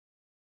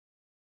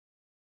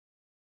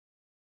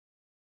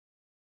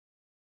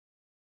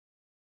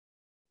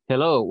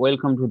Hello,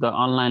 welcome to the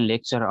online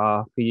lecture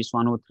of Physics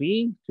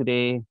 103.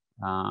 Today,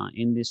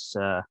 in this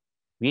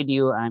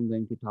video, I'm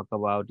going to talk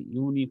about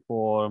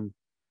uniform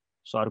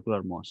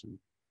circular motion.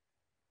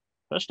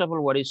 First of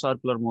all, what is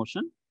circular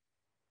motion?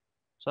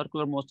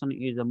 Circular motion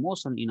is a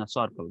motion in a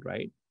circle,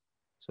 right?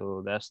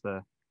 So that's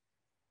the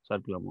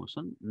circular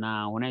motion.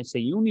 Now, when I say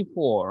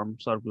uniform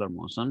circular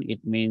motion, it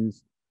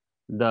means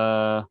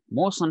the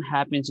motion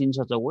happens in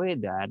such a way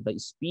that the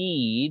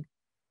speed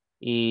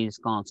is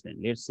constant.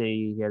 Let's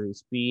say here the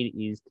speed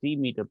is 3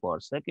 meters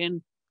per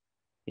second.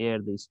 Here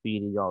the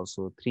speed is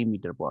also 3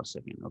 meters per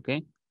second.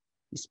 Okay,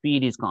 the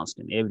speed is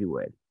constant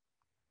everywhere.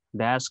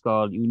 That's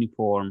called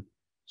uniform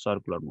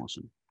circular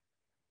motion.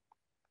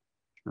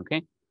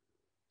 Okay,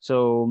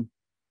 so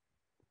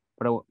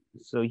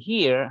so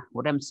here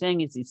what I'm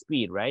saying is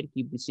speed, right?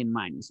 Keep this in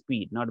mind: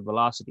 speed, not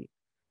velocity.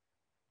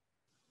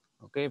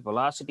 Okay,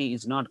 velocity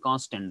is not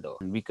constant though,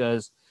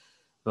 because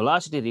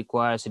velocity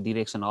requires a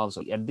direction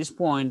also. At this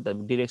point, the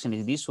direction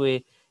is this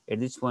way.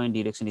 At this point,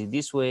 direction is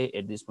this way.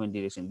 At this point,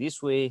 direction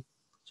this way.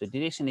 So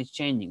direction is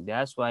changing.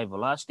 That's why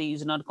velocity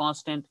is not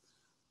constant,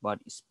 but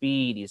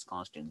speed is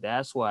constant.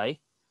 That's why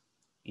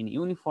in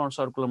uniform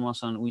circular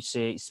motion, we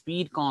say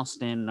speed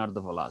constant, not the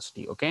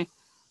velocity, okay?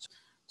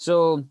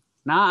 So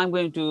now I'm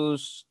going to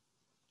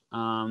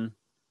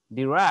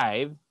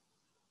derive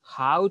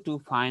how to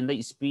find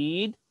the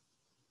speed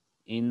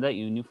in the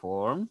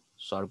uniform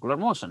circular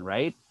motion,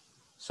 right?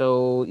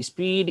 So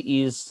speed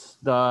is,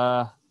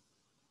 let's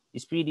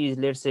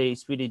say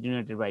speed is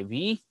denoted by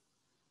V.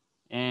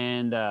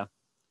 And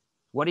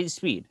what is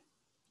speed?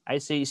 I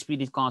say speed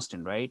is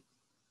constant, right?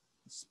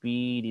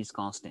 Speed is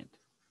constant.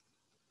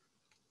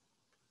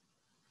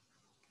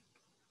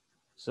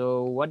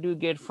 So what do you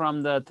get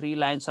from the 3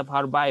 lines of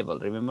our Bible,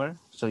 remember?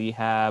 So you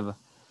have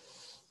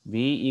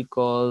V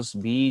equals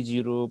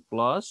B0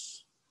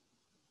 plus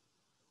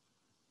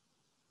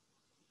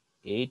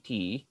AT,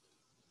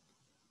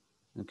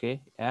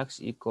 okay? X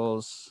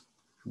equals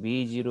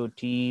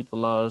B0T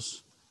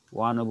plus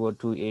 1 over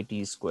 2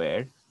 AT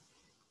squared.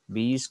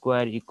 B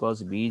squared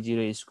equals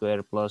B0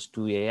 squared plus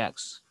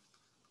 2AX,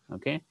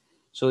 okay?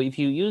 So if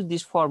you use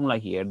this formula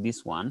here,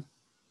 this one,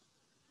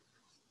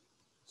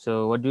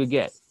 so what do you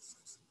get?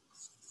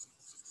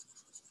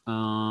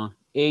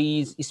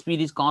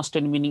 Speed is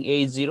constant, meaning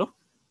A is 0,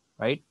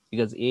 right?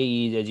 Because A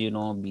is, as you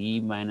know, B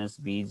minus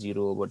B0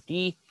 over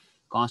T,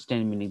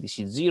 constant, meaning this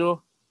is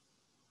 0,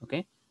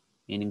 okay?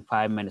 Meaning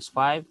 5 minus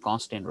 5,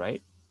 constant,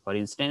 right? For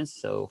instance,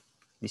 so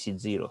this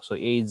is 0. So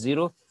A is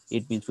 0,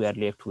 it means we are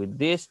left with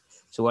this.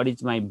 So what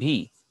is my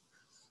B?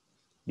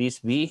 This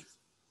B,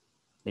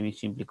 let me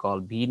simply call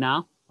B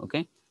now,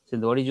 okay? So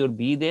what is your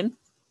B then?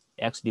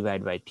 X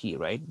divided by T,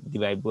 right?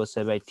 Divide both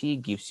sides by T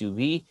gives you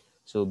V.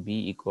 So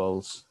B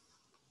equals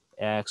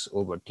X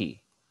over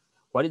T.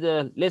 What is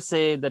the, let's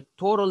say the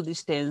total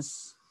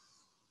distance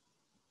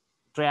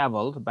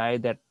traveled by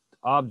that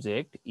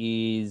object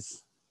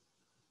is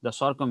the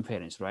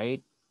circumference,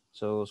 right?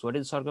 So what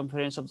is the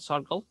circumference of the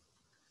circle?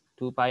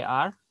 2 pi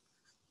r.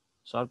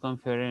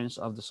 Circumference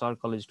of the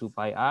circle is 2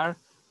 pi r,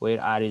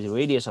 where r is the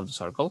radius of the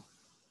circle,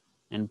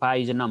 and pi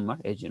is a number,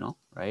 as you know,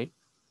 right?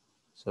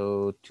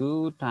 So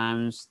 2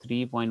 times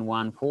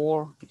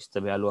 3.14 is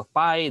the value of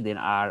pi, then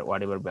r,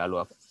 whatever value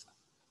of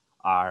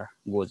r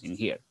goes in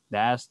here.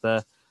 That's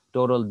the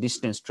total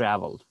distance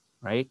traveled,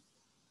 right?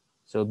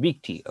 So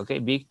big T, okay?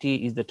 Big T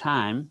is the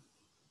time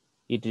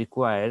it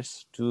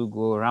requires to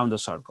go around the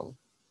circle,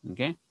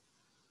 okay?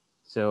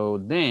 So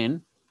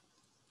then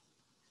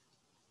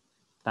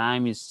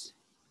time is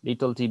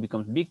little t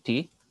becomes big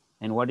T.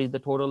 And what is the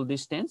total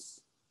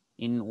distance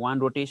in one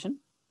rotation?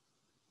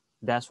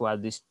 That's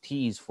what this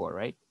T is for,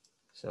 right?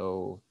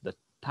 So the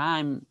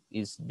time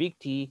is big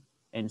T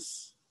and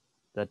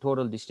the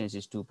total distance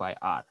is 2 pi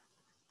r.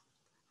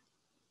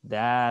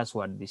 That's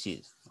what this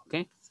is,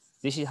 okay?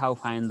 This is how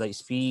find the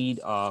speed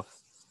of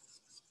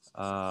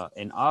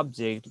an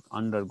object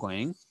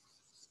undergoing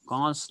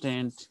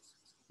constant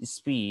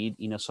speed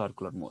in a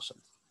circular motion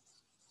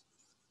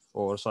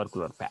or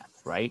circular path,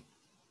 right?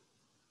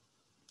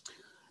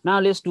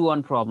 Now let's do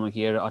one problem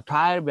here. A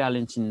tire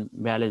balancing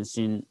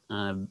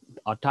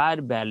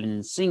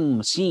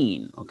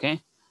machine,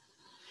 okay?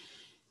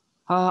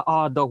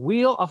 The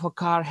wheel of a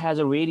car has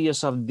a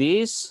radius of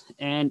this,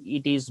 and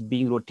it is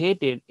being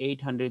rotated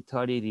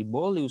 830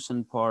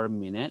 revolutions per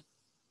minute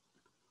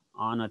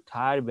on a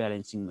tire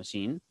balancing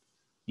machine.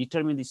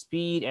 Determine the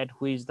speed at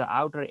which the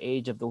outer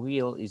edge of the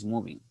wheel is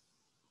moving.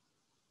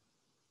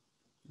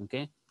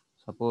 Okay,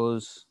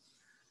 suppose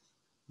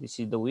this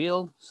is the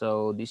wheel,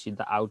 so this is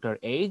the outer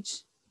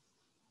edge,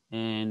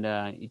 and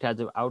it has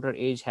the outer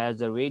edge has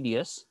the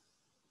radius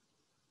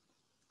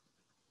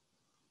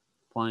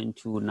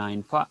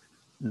 0.295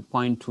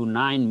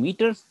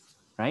 meters,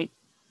 right?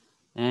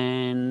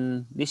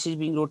 And this is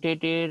being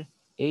rotated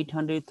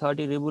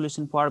 830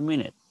 revolutions per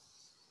minute.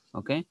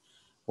 Okay,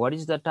 what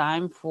is the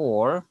time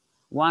for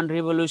one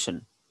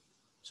revolution?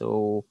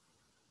 So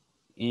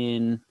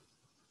in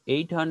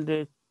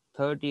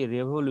 830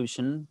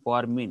 revolution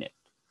per minute,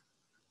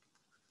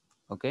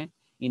 okay,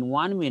 in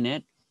 1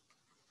 minute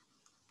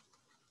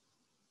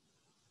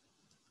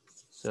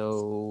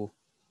So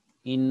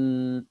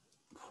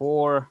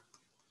for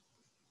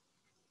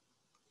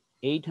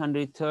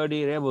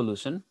 830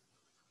 revolution,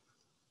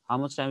 how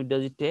much time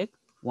does it take?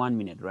 1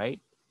 minute,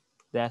 right?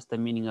 That's the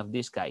meaning of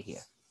this guy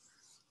here.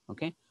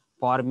 Okay,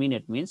 per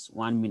minute means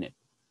 1 minute.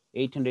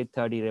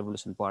 830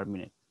 revolution per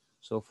minute.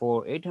 So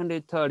for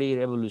 830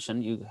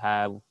 revolution,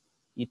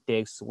 it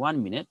takes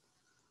 1 minute.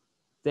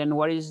 Then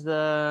what is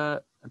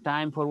the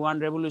time for one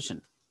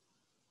revolution?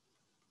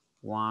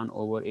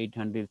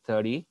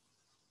 1/830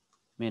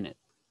 minute.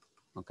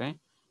 Okay,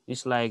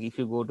 it's like if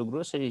you go to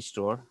grocery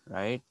store,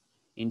 right?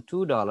 In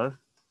 $2,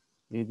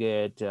 you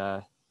get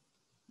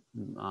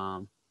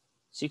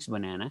 6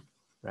 banana,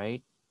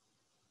 right?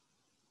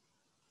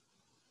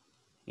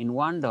 In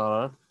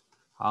 $1,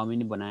 how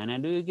many banana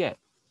do you get?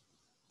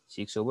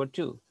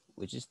 6/2,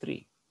 which is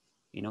 3.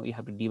 You know, you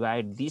have to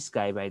divide this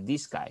guy by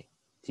this guy.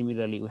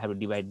 Similarly, we have to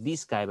divide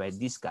this guy by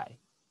this guy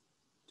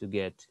to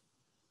get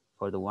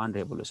for the one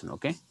revolution.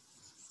 Okay,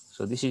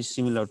 so this is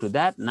similar to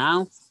that.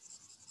 Now,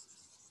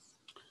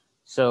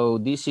 so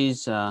this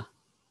is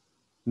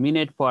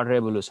minute per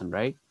revolution,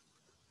 right?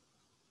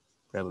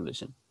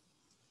 Revolution.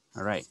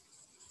 All right.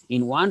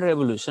 In one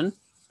revolution,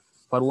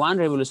 for one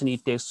revolution,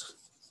 it takes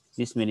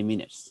this many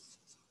minutes.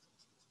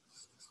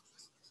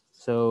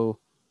 So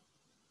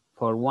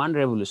for one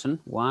revolution,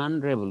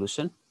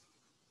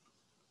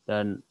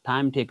 the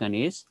time taken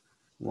is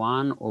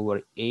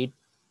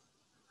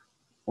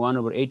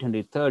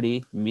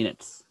 1/830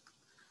 minutes.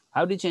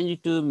 How do you change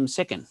it to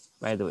second,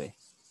 by the way?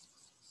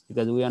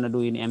 Because we want to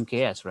do in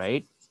MKS,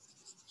 right?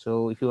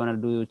 So if you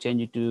want to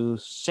change it to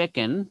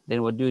second,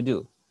 then what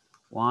do?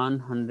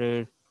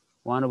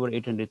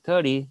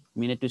 1/830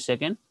 minute to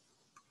second,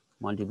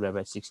 multiplied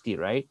by 60,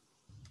 right?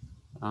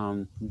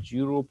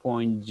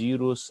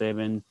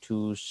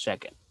 0.072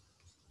 second.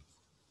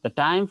 The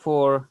time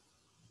for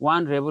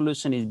one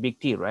revolution is big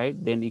T, right?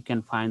 Then you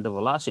can find the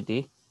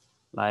velocity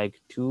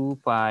like 2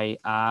 pi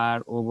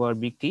r over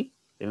big T.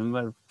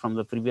 Remember from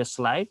the previous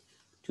slide,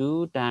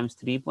 2 times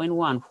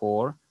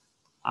 3.14,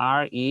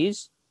 r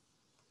is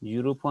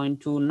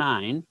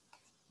 0.29,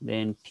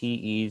 then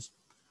T is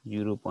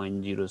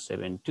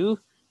 0.072.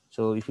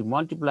 So if you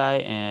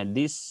multiply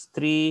this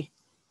 3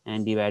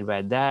 and divide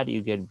by that,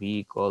 you get V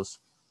equals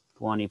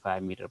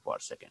 25 meter per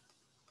second.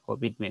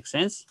 Hope it makes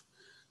sense.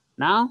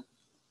 Now,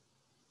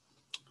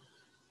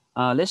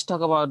 let's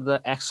talk about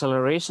the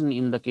acceleration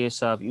in the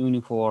case of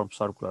uniform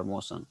circular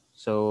motion.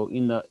 So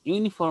in the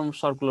uniform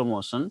circular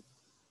motion,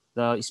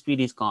 the speed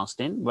is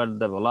constant, but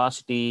the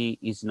velocity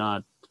is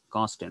not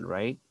constant,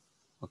 right?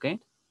 Okay.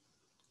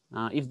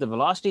 If the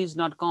velocity is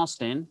not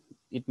constant,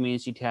 it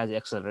means it has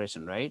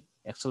acceleration, right?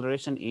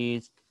 Acceleration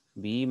is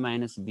b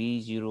minus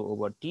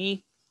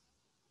b0/t,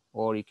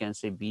 or you can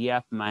say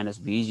bf minus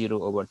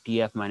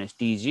b0/tf minus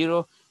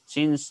t0.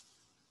 Since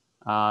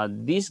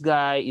this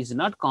guy is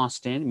not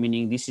constant,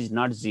 meaning this is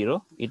not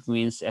 0, it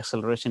means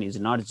acceleration is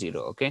not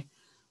 0, okay?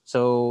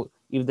 So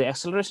if the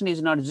acceleration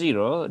is not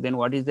 0, then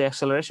what is the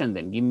acceleration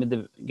then? Give me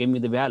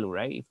the value,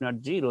 right? If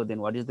not 0,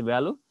 then what is the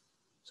value?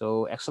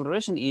 So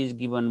acceleration is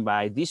given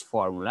by this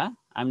formula.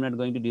 I'm not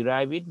going to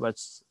derive it, but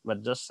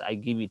just I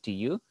give it to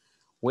you,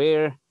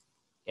 where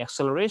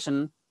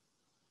acceleration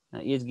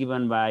is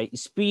given by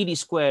speed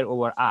square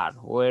over r,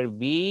 where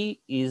v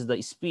is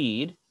the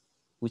speed,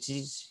 which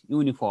is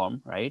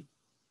uniform, right?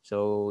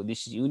 So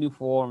this is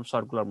uniform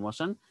circular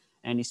motion,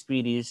 and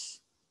speed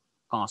is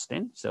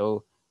constant.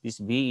 So this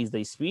v is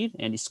the speed,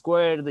 and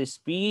square the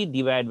speed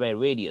divided by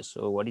radius.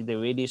 So what is the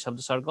radius of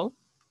the circle?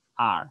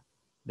 R.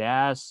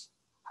 That's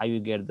how you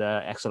get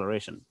the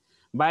acceleration.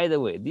 By the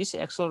way, this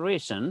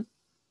acceleration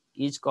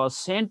is called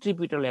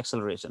centripetal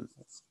acceleration.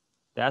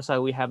 That's why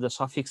we have the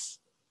suffix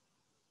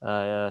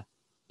a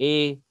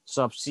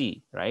sub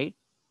c, right?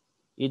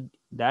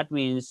 That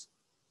means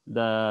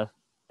the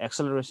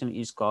acceleration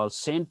is called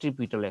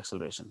centripetal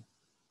acceleration.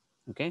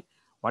 Okay,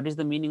 what is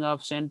the meaning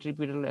of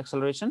centripetal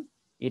acceleration?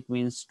 It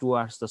means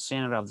towards the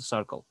center of the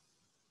circle.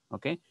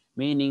 Okay,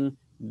 meaning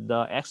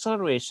the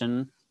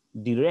acceleration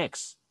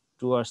directs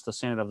towards the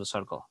center of the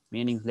circle.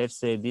 Meaning, let's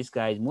say this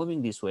guy is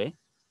moving this way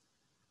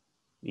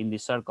in the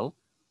circle,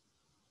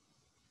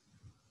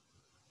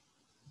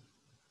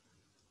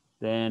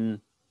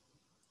 then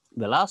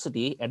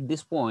velocity at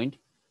this point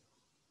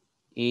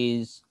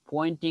is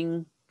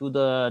pointing to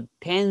the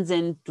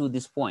tangent to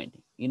this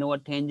point. You know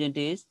what tangent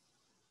is?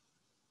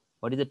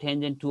 What is the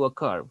tangent to a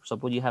curve?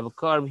 Suppose you have a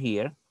curve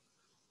here.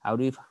 How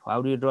do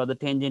you draw the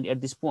tangent at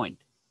this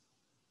point?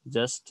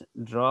 Just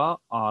draw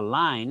a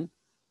line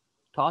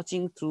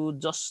touching through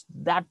just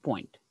that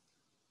point.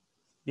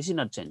 This is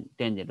not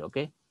tangent,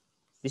 okay?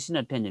 This is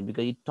not tangent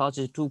because it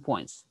touches 2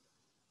 points.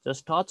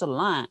 Just touch a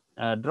line,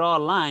 draw a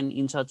line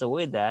in such a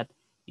way that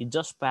it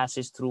just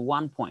passes through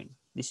 1 point.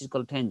 This is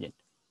called tangent,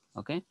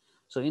 okay?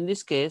 So in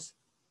this case,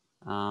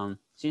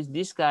 since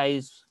this guy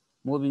is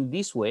moving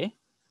this way,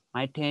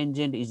 my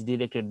tangent is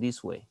directed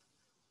this way,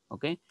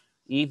 okay?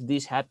 If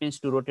this happens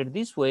to rotate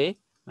this way,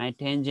 my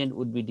tangent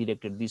would be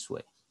directed this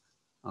way,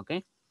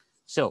 okay?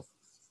 So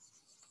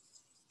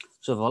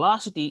So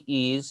velocity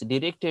is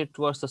directed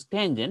towards the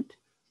tangent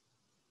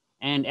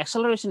and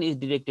acceleration is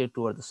directed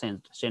toward the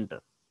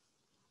center.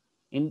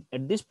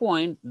 At this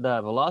point,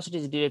 the velocity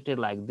is directed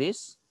like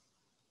this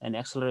and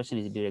acceleration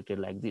is directed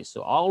like this.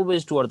 So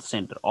always towards the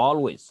center,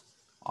 always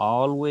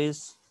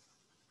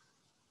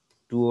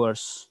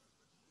towards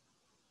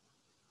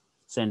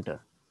center.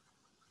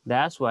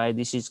 That's why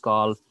this is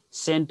called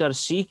center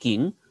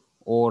seeking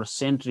or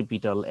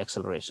centripetal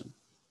acceleration.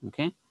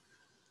 Okay.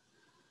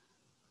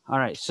 All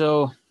right.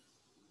 So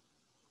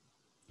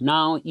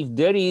now if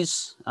there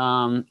is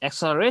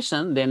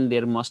acceleration, then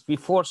there must be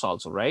force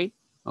also, right?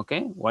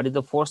 Okay. What is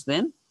the force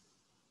then?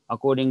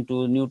 According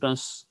to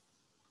Newton's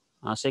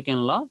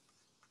second law,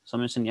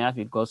 summation F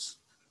equals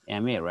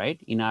ma,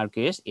 right? In our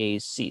case, A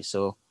is c.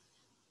 So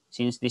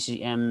since this is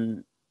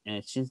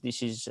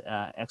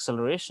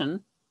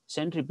acceleration,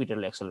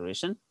 centripetal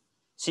acceleration,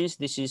 since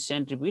this is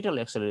centripetal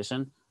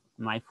acceleration,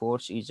 my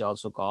force is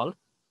also called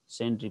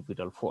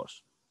centripetal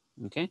force.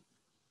 Okay.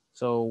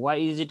 So why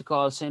is it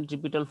called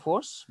centripetal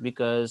force?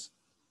 Because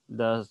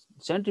the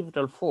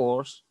centripetal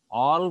force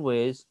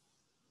always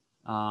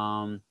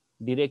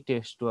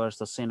directed towards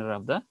the center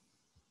of the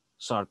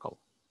circle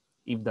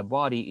if the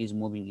body is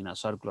moving in a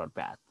circular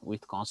path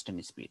with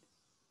constant speed.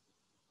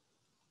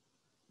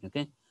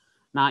 Okay.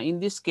 Now in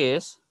this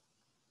case,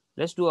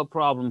 let's do a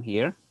problem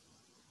here.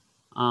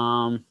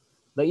 The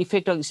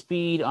effect of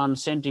speed on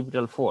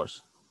centripetal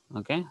force.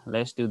 Okay,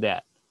 let's do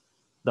that.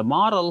 The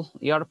model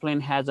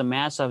airplane has a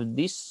mass of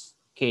this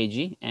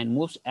kg and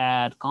moves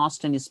at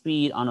constant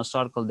speed on a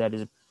circle that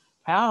is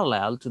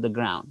parallel to the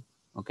ground.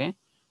 Okay,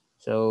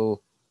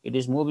 so it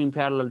is moving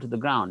parallel to the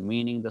ground,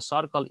 meaning the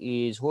circle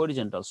is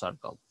horizontal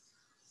circle.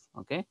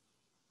 Okay,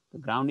 the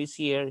ground is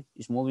here,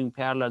 is moving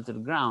parallel to the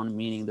ground,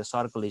 meaning the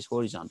circle is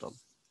horizontal.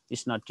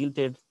 It's not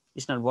tilted,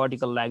 it's not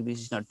vertical like this,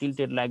 it's not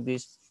tilted like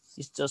this.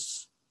 It's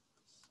just,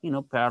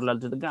 parallel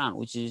to the ground,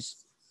 which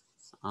is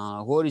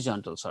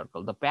horizontal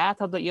circle. The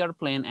path of the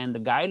airplane and the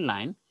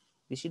guideline,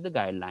 this is the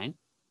guideline,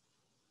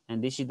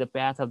 and this is the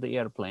path of the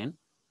airplane,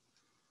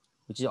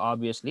 which is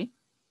obviously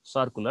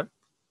circular.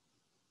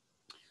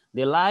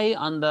 They lie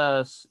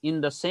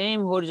in the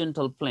same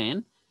horizontal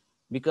plane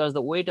because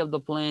the weight of the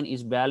plane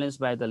is balanced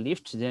by the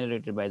lift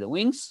generated by the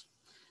wings.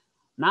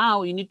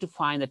 Now you need to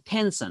find the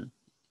tension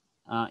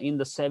in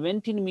the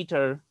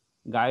 17-meter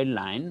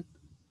guideline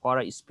for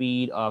a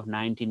speed of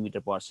 19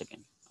 meters per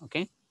second.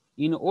 Okay.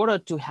 In order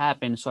to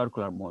happen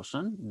circular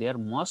motion, there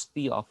must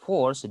be a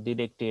force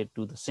directed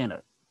to the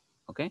center.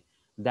 Okay.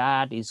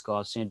 That is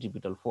called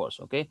centripetal force.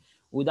 Okay.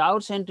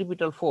 Without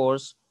centripetal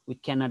force, we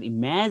cannot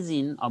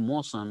imagine a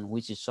motion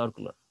which is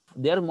circular.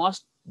 There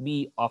must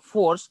be a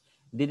force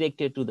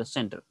directed to the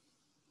center.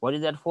 What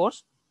is that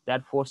force?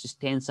 That force is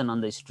tension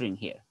on the string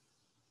here.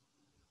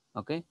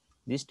 Okay.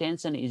 This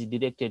tension is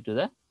directed to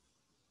the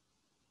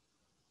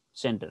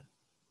center.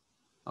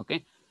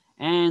 Okay.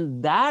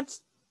 And that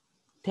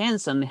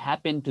tension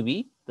happened to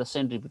be the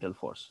centripetal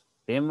force.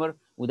 Remember,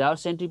 without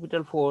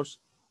centripetal force,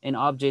 an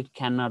object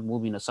cannot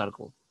move in a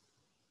circle.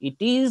 It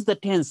is the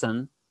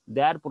tension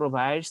that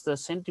provides the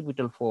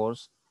centripetal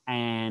force,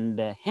 and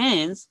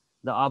hence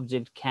the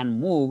object can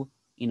move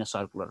in a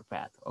circular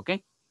path.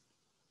 Okay.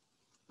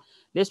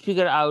 Let's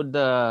figure out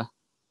the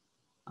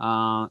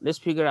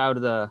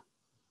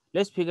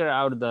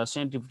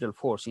centripetal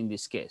force in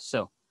this case.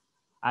 So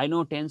I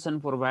know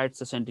tension provides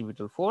the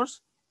centripetal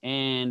force,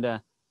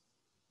 and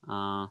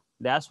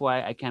that's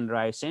why I can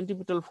write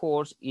centripetal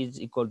force is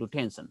equal to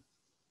tension.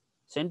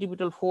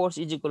 Centripetal force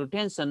is equal to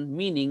tension,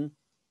 meaning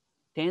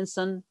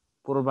tension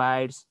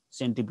provides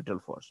centripetal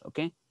force.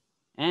 Okay,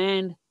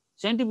 and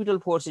centripetal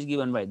force is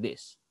given by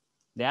this.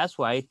 That's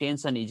why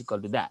tension is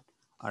equal to that.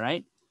 All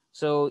right.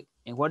 So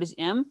what is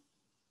m?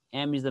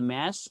 M is the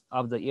mass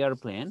of the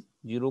airplane,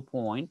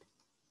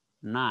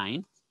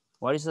 0.9.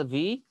 What is the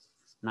v?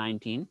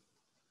 19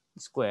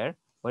 square.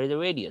 What is the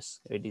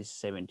radius? It is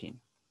 17.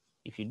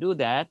 If you do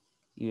that,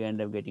 you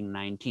end up getting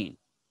 19.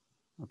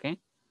 Okay.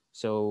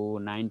 So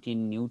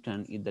 19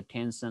 Newton is the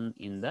tension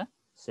in the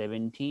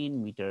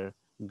 17-meter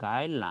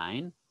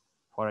guideline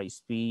for a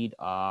speed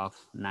of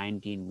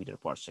 19 meters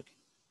per second.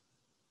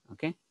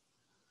 Okay.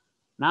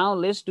 Now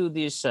let's do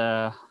this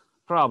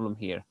problem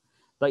here.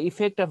 The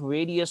effect of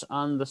radius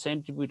on the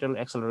centripetal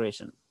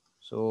acceleration.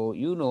 So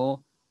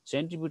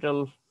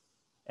centripetal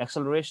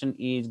acceleration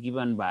is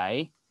given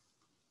by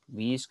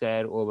v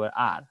square over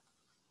r.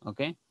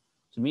 Okay.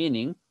 So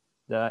meaning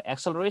the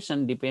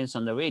acceleration depends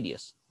on the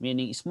radius,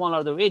 meaning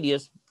smaller the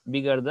radius,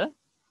 bigger the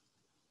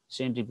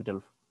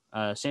centripetal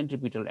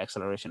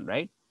acceleration,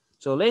 right?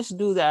 So let's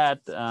do that.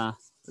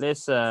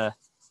 Let's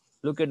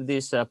look at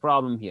this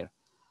problem here.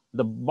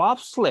 The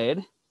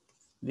bobsled,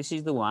 this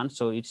is the one,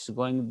 so it's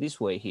going this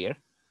way here,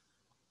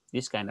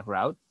 this kind of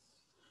route,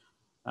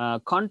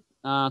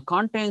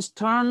 contains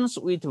turns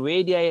with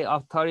radii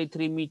of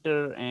 33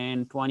 meters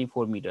and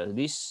 24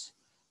 meters.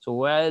 So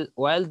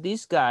while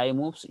this guy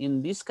moves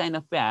in this kind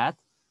of path,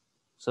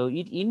 so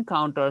it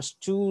encounters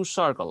two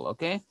circles.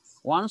 Okay,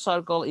 one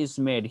circle is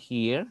made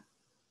here,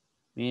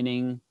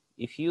 meaning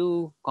if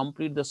you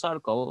complete the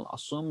circle,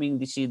 assuming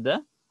this is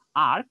the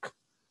arc,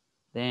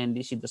 then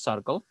this is the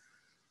circle.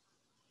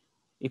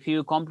 If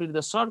you complete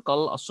the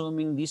circle,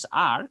 assuming this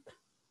arc,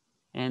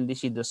 and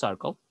this is the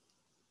circle,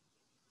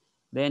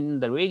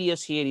 then the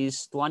radius here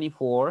is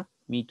 24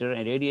 meter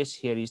and radius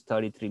here is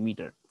 33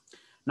 meter.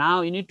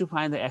 Now you need to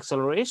find the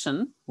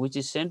acceleration, which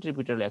is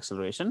centripetal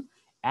acceleration,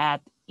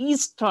 at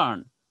each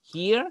turn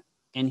here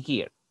and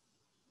here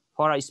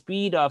for a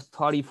speed of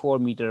 34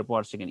 meter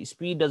per second.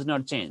 Speed does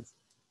not change.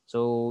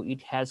 So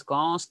it has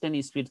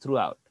constant speed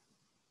throughout,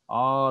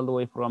 all the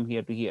way from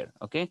here to here,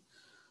 okay?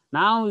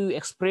 Now you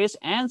express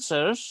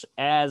answers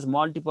as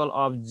multiple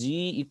of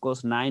g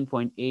equals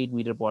 9.8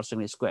 meter per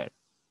second squared.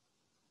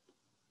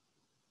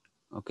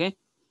 Okay,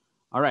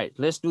 all right,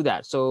 let's do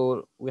that.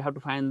 So we have to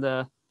find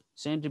the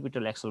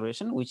centripetal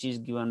acceleration, which is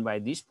given by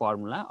this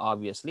formula,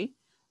 obviously.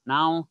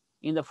 Now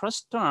in the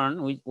first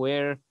turn,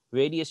 where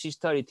radius is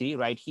 33,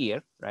 right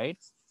here, right?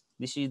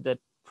 This is the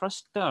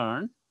first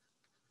turn,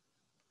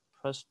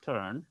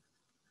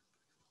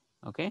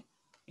 okay?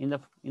 In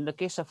the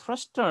case of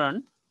first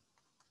turn,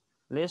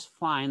 let's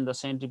find the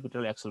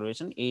centripetal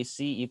acceleration.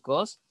 AC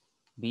equals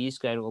b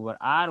squared over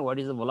r. What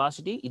is the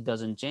velocity? It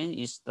doesn't change.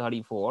 It's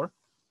 34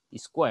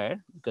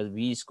 squared because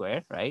v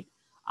squared, right?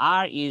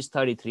 R is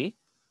 33.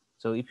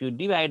 So if you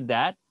divide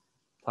that,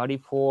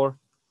 34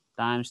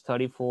 times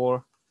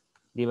 34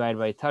 divided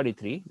by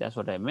 33, that's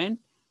what I meant.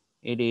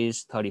 It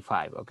is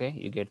 35, okay?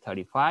 You get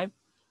 35.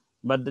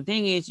 But the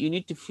thing is, you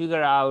need to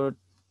figure out,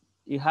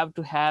 you have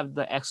to have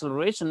the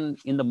acceleration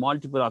in the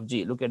multiple of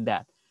g. Look at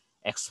that.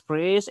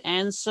 Express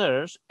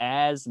answers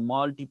as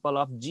multiple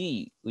of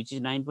g, which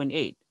is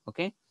 9.8,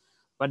 okay?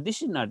 But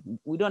this is not,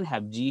 we don't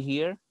have g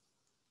here.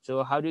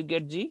 So how do you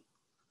get g?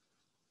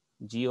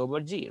 G over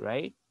g,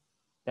 right?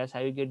 That's how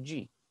you get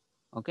g,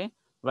 okay?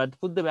 But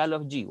put the value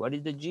of g. What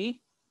is the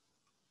g?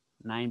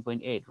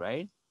 9.8,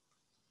 right?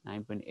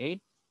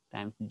 9.8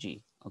 times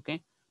g,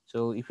 okay?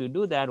 So if you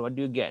do that, what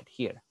do you get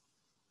here?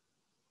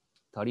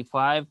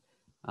 35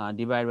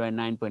 divided by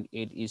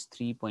 9.8 is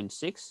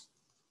 3.6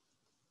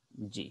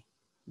 g.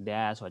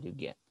 That's what you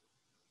get,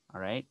 all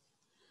right?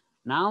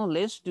 Now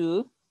let's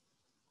do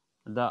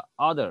the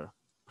other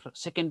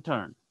second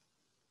turn.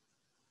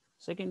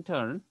 Second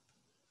turn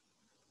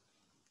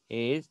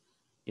is,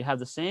 you have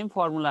the same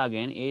formula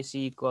again,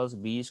 AC equals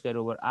b squared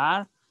over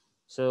r.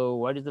 So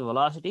what is the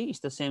velocity? It's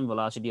the same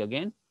velocity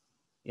again.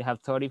 You have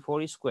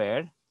 34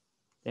 squared.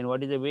 Then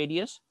what is the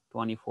radius?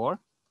 24.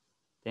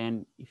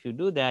 Then if you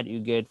do that, you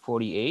get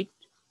 48,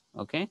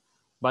 okay?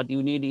 But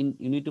you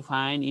need to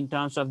find in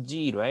terms of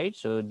g, right?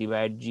 So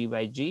divide g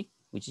by g,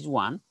 which is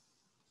 1.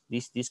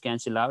 This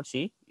cancel out,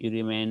 see?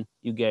 You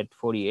get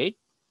 48.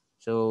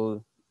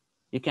 So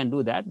you can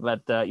do that,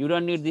 but you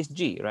don't need this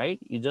g, right?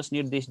 You just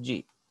need this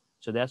g.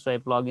 So that's why I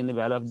plug in the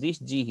value of this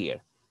g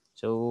here.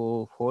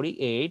 So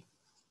 48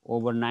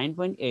 over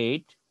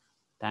 9.8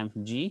 times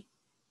g,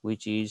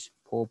 which is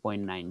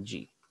 4.9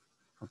 g,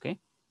 okay?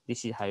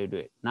 This is how you do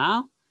it.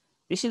 Now,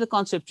 this is the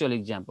conceptual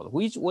example.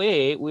 Which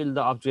way will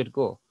the object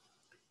go?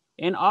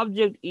 An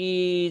object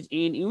is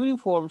in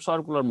uniform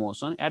circular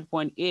motion at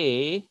point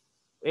A.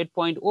 At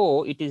point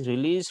O, it is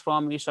released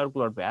from its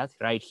circular path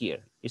right here.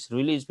 It's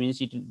released means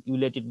you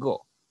let it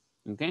go,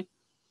 okay?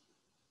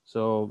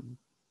 So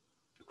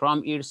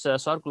from its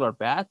circular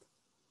path,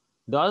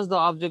 does the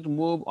object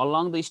move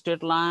along the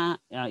straight line,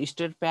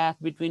 straight path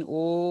between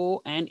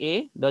O and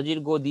A? Does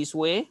it go this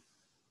way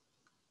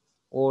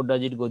or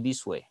does it go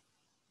this way?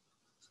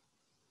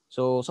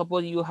 So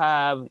suppose you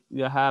have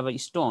a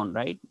stone,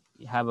 right?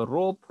 You have a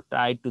rope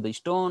tied to the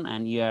stone,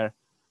 and you are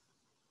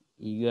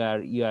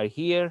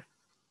here.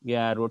 You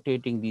are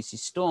rotating this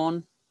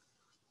stone.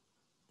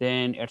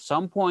 Then at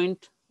some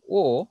point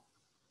O,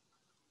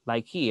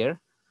 like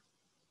here,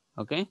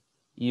 okay,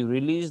 you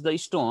release the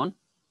stone.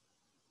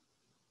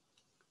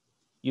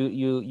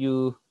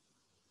 You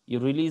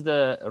release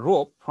the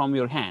rope from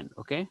your hand,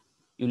 okay?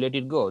 You let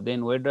it go.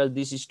 Then where does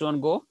this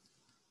stone go?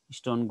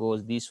 Stone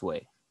goes this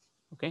way,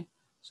 okay?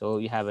 So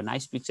you have a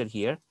nice picture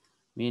here,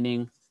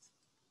 meaning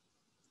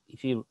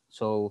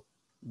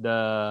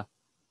the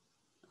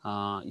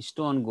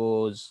stone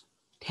goes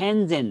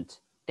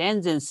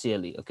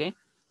tangentially, okay?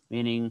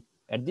 Meaning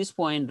at this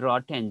point, draw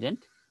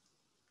tangent,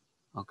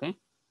 okay?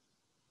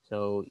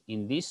 So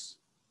in this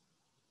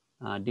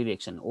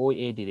direction,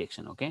 OA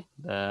direction, okay?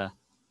 The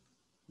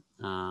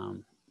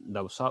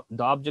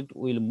object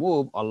will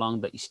move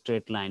along the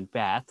straight line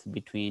path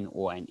between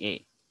O and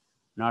A,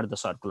 not the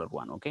circular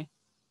one, okay?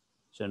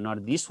 So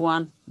not this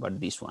one, but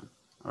this one,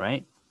 all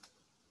right?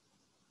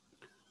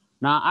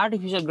 Now,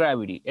 artificial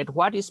gravity. At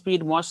what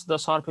speed must the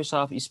surface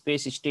of a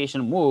space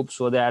station move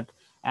so that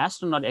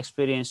astronaut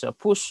experience a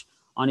push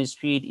on his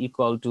feet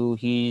equal to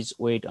his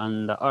weight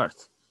on the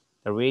Earth?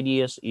 The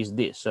radius is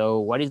this. So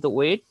what is the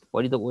weight?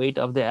 What is the weight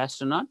of the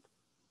astronaut?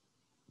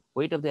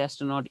 Weight of the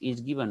astronaut is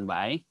given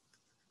by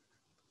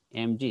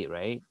mg,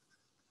 right?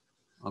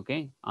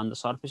 Okay, on the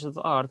surface of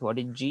the Earth, what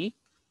is g?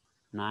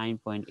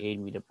 9.8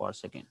 meter per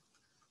second.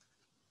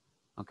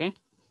 Okay,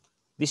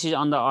 this is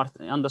on the Earth,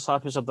 on the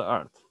surface of the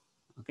Earth.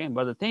 Okay,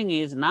 but the thing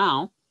is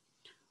now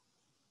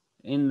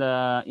in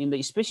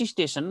the space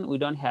station we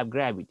don't have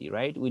gravity,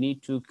 right? We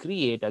need to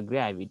create a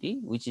gravity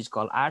which is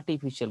called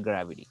artificial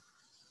gravity.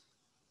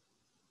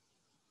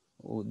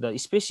 The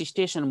space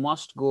station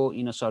must go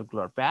in a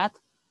circular path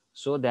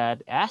so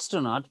that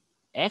astronaut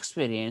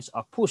experience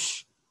a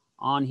push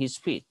on his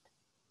feet.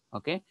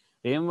 Okay,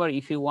 remember,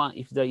 if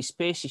the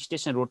space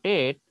station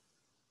rotate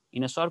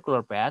in a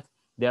circular path,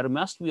 there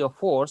must be a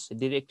force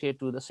directed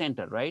to the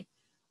center, right?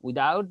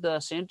 Without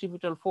the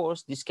centripetal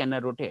force, this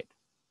cannot rotate.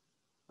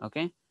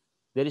 Okay,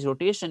 there is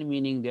rotation,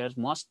 meaning there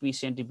must be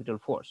centripetal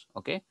force.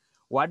 Okay,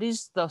 what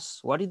is the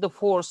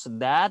force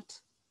that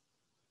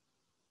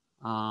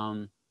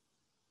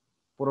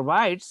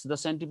provides the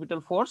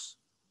centripetal force?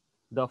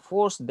 The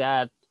force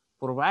that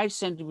provides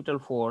centripetal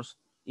force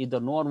is the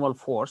normal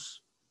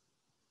force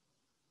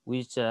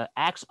which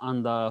acts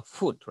on the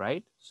foot,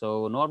 right?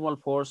 So normal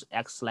force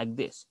acts like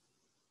this.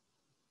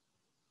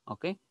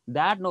 Okay,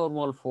 that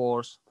normal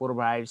force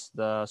provides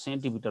the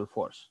centripetal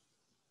force.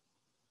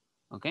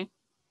 Okay,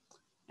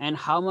 and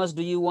how much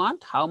do you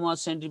want? How much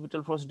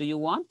centripetal force do you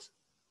want?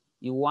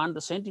 You want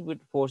the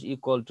centripetal force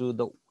equal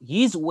to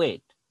his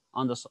weight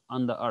on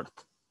the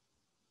earth.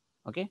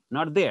 Okay,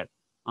 not there,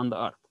 on the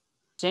earth.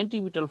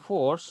 Centripetal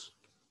force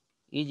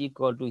is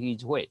equal to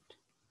his weight.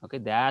 Okay,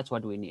 that's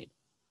what we need.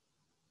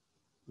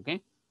 Okay,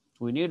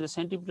 we need the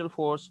centripetal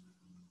force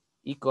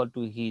equal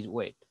to his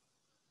weight.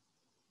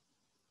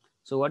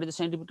 So what is the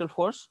centripetal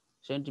force?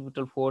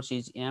 Centripetal force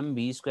is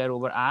mv square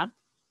over r,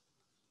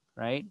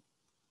 right?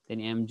 Then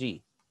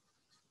mg.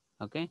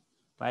 Okay,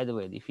 by the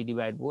way, if you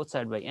divide both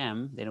sides by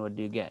m, then what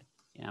do you get?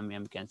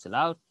 M cancel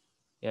out.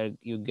 Here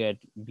you get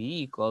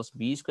b equals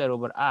b square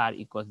over r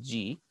equals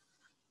g,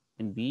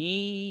 and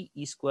b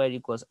square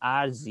equals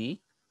rz,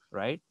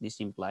 right? This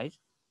implies,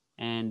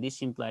 and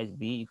this implies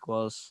b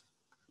equals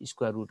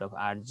square root of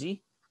rg.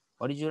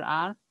 What is your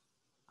r?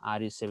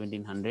 R is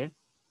 1700.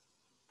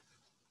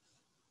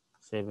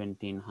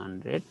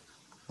 1700.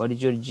 What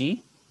is your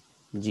g?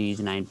 G is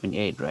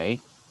 9.8, right?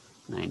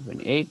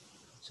 9.8.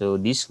 So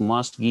this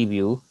must give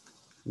you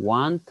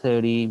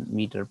 130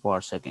 meter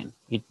per second.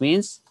 It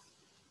means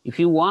if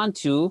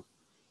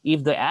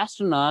the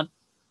astronaut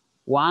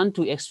want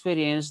to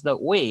experience the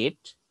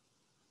weight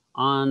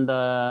on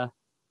the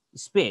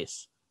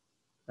space,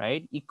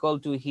 right, equal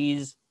to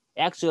his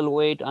actual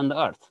weight on the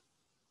earth.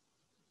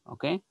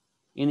 Okay,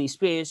 in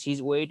space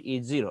his weight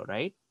is 0,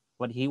 right?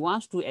 But he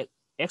wants to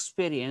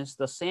experience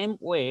the same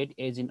weight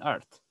as in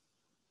earth.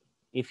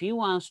 If he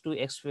wants to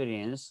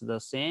experience the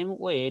same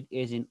weight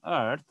as in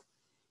earth,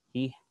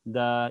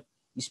 the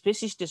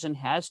space station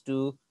has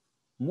to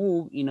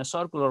move in a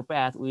circular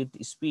path with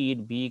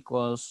speed b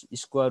equals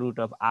square root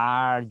of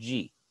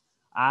rg.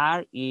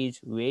 R is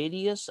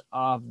radius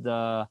of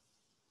the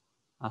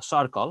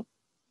circle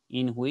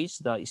in which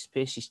the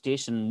space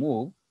station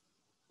move.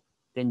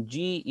 Then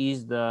g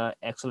is the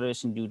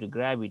acceleration due to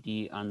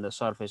gravity on the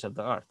surface of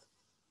the earth.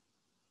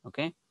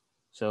 Okay,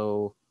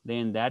 so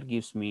then that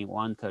gives me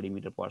 130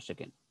 meter per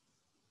second.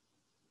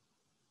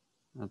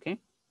 Okay,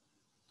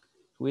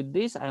 with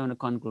this I want to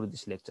conclude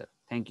this lecture.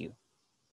 Thank you.